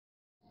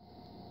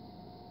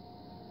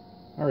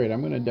Alright,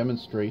 I'm going to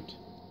demonstrate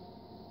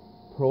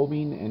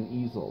probing an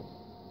easel.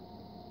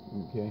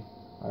 Okay,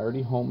 I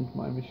already homed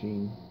my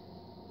machine,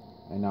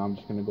 and now I'm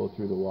just going to go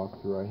through the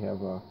walkthrough. I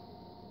have a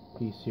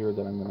piece here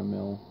that I'm going to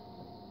mill.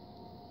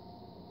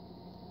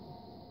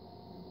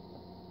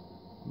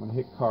 I'm going to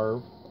hit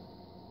carve.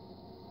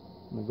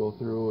 I'm going to go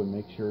through and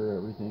make sure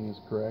everything is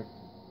correct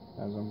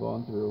as I'm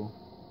going through,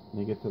 and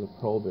you get to the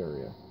probe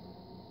area.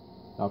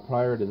 Now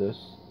prior to this,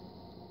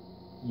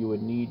 you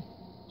would need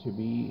to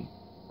be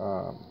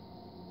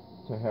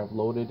to have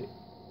loaded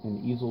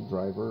an easel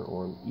driver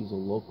or easel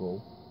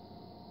local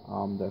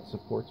that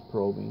supports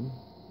probing.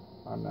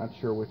 I'm not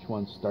sure which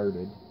one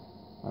started.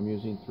 I'm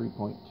using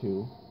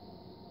 3.2.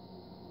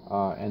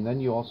 And then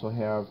you also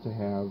have to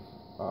have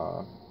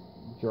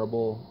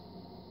durable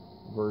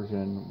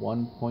version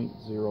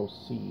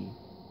 1.0C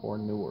or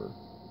newer.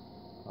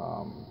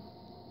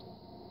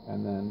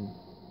 And then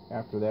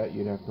after that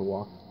you'd have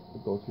to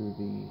go through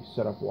the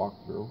setup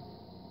walkthrough.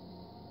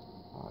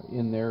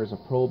 In there is a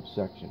probe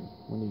section.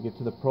 When you get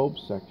to the probe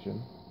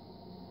section,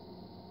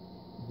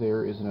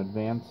 there is an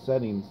advanced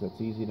settings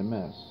that's easy to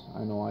miss.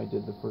 I know I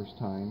did the first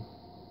time.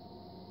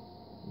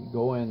 You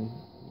go in,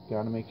 you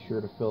got to make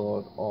sure to fill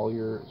out all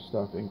your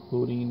stuff,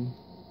 including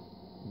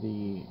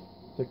the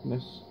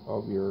thickness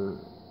of your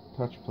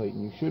touch plate,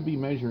 and you should be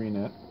measuring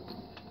it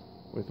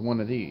with one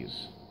of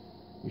these.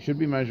 You should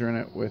be measuring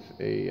it with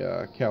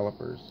a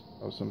calipers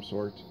of some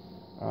sort.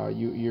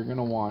 You're going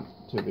to want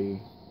to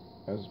be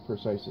as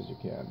precise as you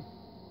can.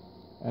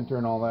 Enter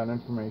in all that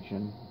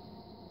information,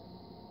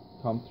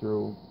 come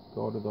through,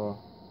 go to the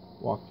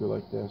walkthrough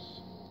like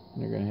this,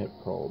 and you're going to hit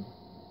probe.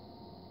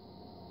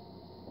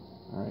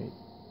 Alright,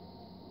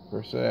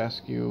 first I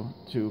ask you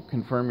to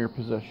confirm your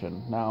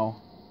position.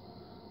 Now,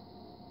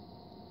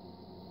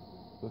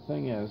 the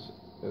thing is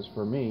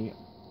for me,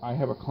 I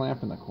have a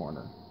clamp in the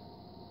corner,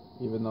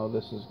 even though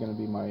this is going to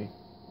be my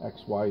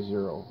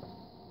XY0.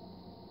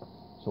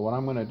 So what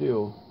I'm going to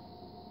do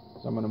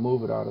is I'm going to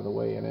move it out of the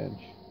way an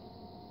inch.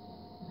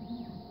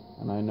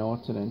 And I know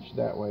it's an inch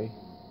that way.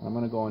 And I'm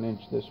going to go an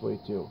inch this way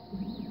too.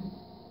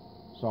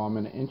 So I'm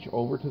an inch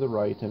over to the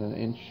right and an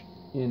inch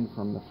in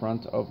from the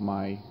front of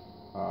my,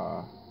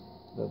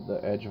 the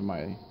edge of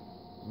my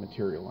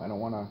material. I don't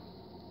want to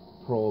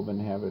probe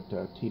and have it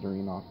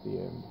teetering off the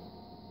end.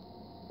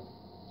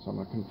 So I'm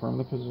going to confirm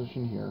the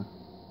position here.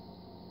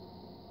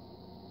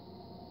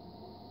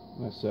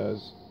 And it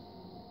says,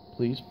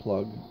 please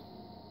plug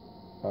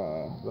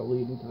the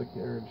lead into the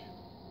carriage,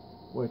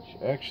 which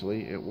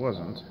actually it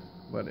wasn't,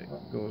 but it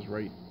goes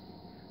right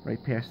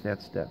past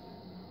that step.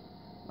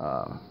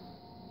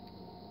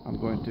 I'm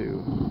going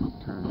to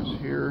turn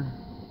this here.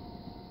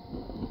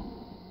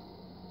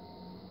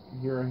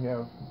 Here I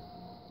have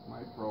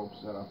my probe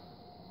set up.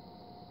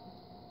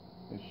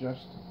 It's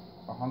just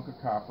a hunk of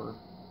copper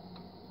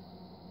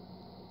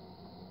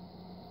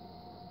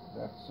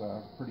that's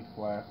pretty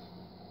flat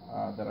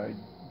that I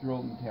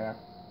drilled and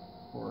tapped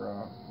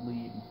for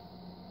lead.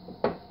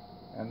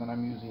 And then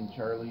I'm using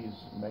Charlie's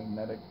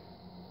magnetic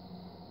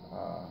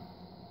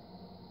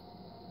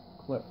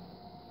clip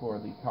for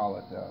the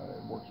collet.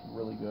 It works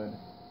really good.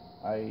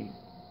 I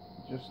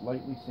just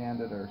lightly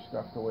sanded or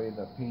scuffed away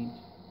the paint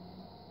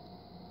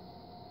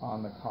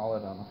on the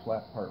collet on the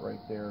flat part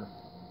right there,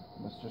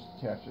 and this just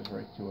attaches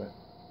right to it.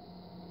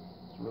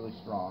 It's really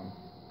strong.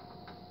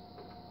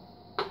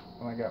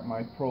 And I got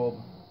my probe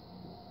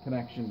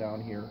connection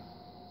down here.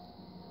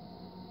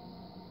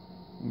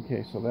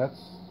 Okay, so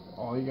that's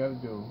all you got to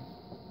do.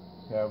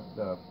 Have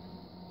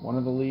one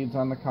of the leads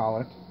on the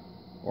collet,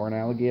 or an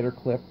alligator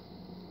clip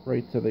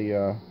right to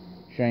the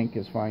shank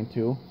is fine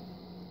too.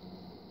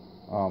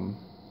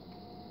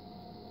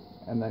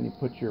 And then you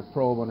put your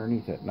probe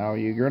underneath it. Now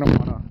you're going to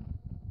want to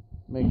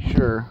make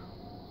sure,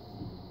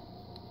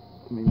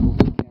 let me move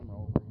the camera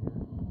over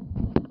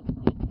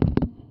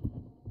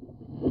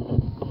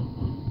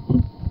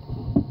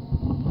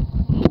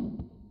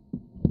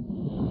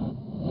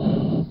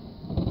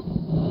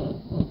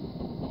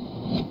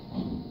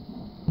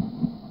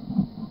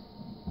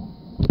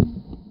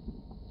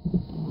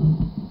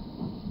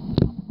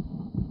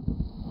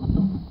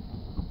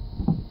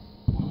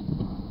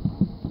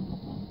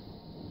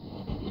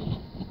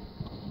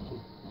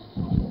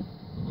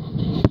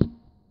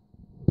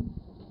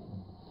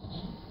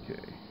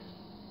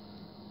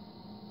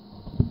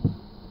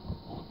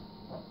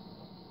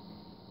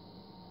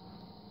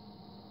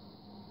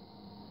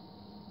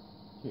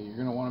Okay, you're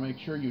going to want to make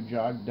sure you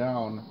jog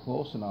down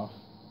close enough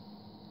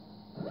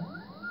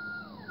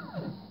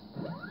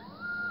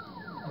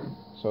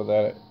so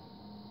that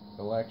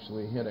it'll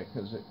actually hit it,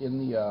 because in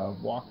the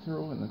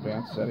walkthrough in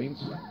advanced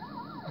settings,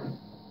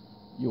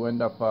 you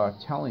end up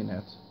telling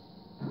it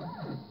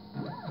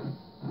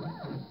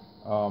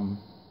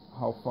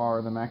how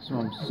far the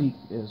maximum seat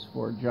is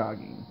for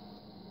jogging.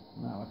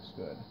 That looks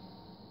good.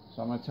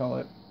 So I'm going to tell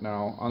it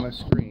now on the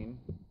screen.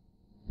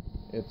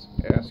 It's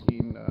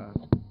asking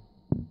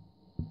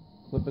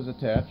clip is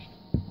attached.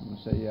 I'm going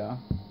to say yeah.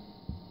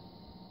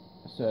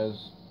 It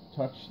says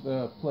touch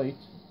the plate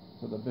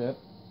to the bit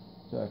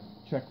to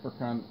check for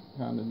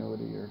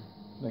continuity or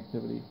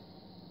connectivity.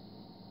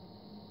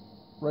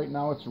 Right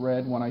now it's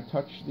red. When I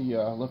touch the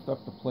lift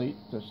up the plate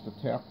just to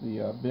tap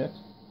the bit,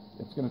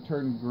 it's going to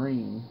turn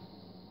green,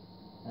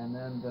 and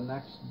then the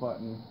next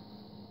button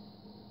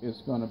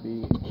is going to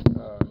be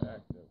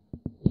active.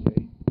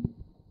 Okay.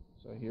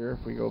 So here,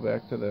 if we go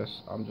back to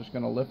this, I'm just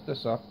going to lift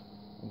this up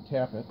and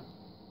tap it,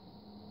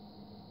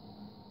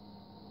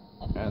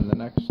 and the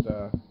next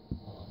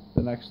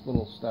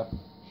little step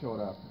showed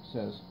up. It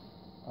says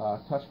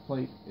touch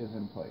plate is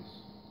in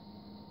place.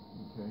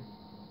 Okay.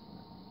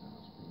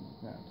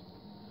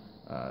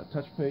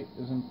 Touch plate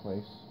is in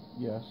place.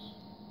 Yes.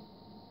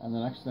 And the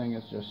next thing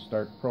is just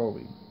start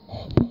probing.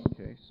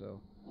 Okay,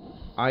 so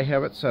I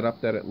have it set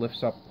up that it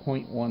lifts up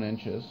 0.1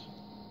 inches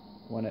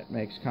when it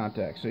makes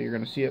contact. So you're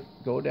going to see it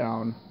go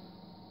down,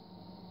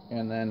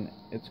 and then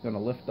it's going to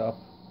lift up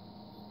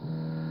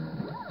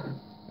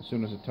as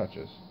soon as it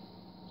touches.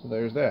 So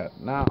there's that.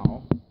 Now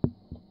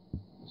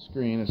the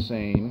screen is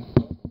saying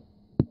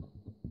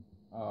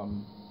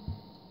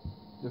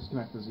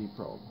disconnect the Z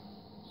probe.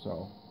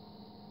 So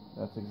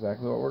that's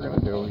exactly what we're going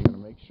to do. We're going to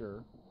make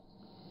sure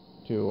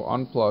to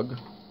unplug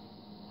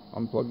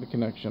the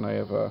connection. I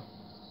have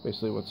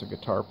basically what's a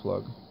guitar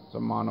plug. It's a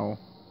mono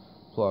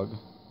plug,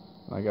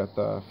 and I got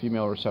the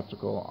female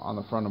receptacle on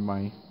the front of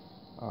my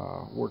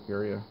work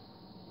area.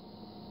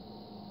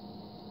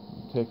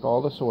 Take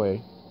all this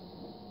away.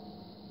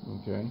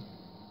 Okay.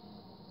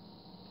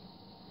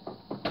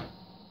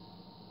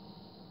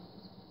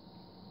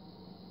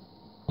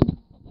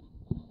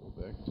 Go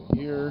back to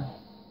here.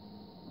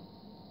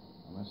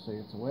 I'm going to say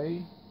it's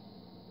away.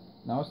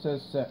 Now it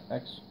says set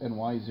X and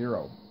Y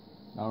 0.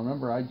 Now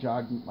remember, I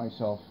jogged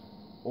myself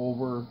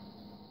over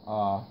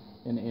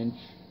an inch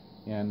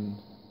and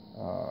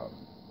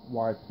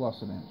Y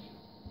plus an inch.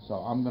 So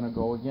I'm going to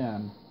go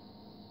again,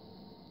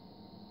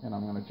 and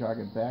I'm going to jog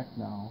it back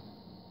now.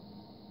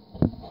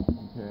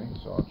 Okay,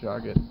 so I'll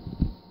jog it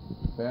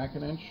back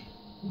an inch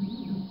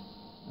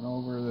and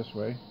over this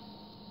way.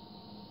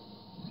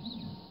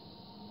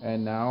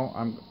 And now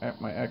I'm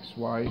at my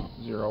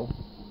XY 0.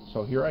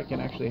 So here I can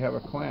actually have a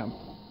clamp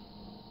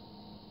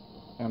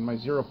on my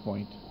 0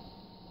 point,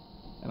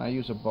 and I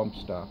use a bump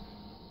stop.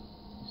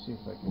 Let's see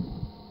if I can.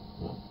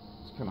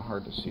 It's kind of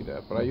hard to see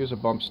that, but I use a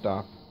bump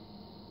stop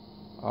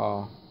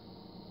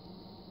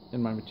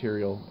in my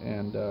material,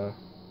 and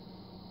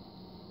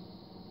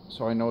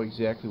so I know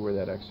exactly where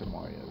that X and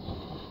Y is.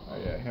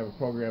 I have it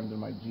programmed in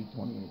my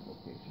G28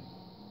 location.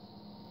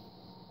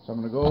 So I'm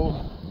going to go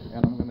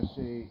and I'm going to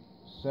say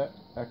set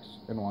X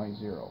and Y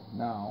 0.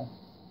 Now,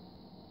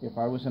 if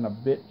I was in a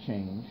bit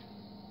change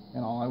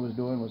and all I was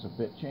doing was a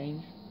bit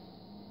change,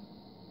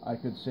 I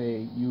could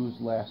say use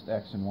last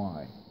X and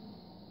Y,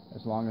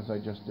 as long as I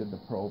just did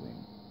the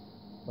probing.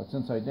 But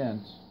since I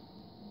didn't,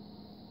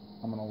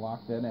 I'm going to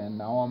lock that in.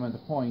 Now I'm at the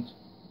point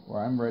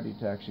where I'm ready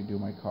to actually do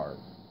my carve.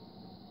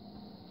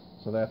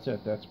 So that's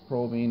it. That's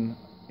probing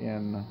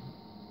in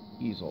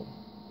easel.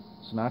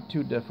 It's not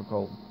too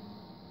difficult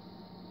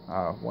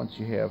once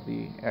you have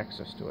the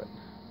access to it.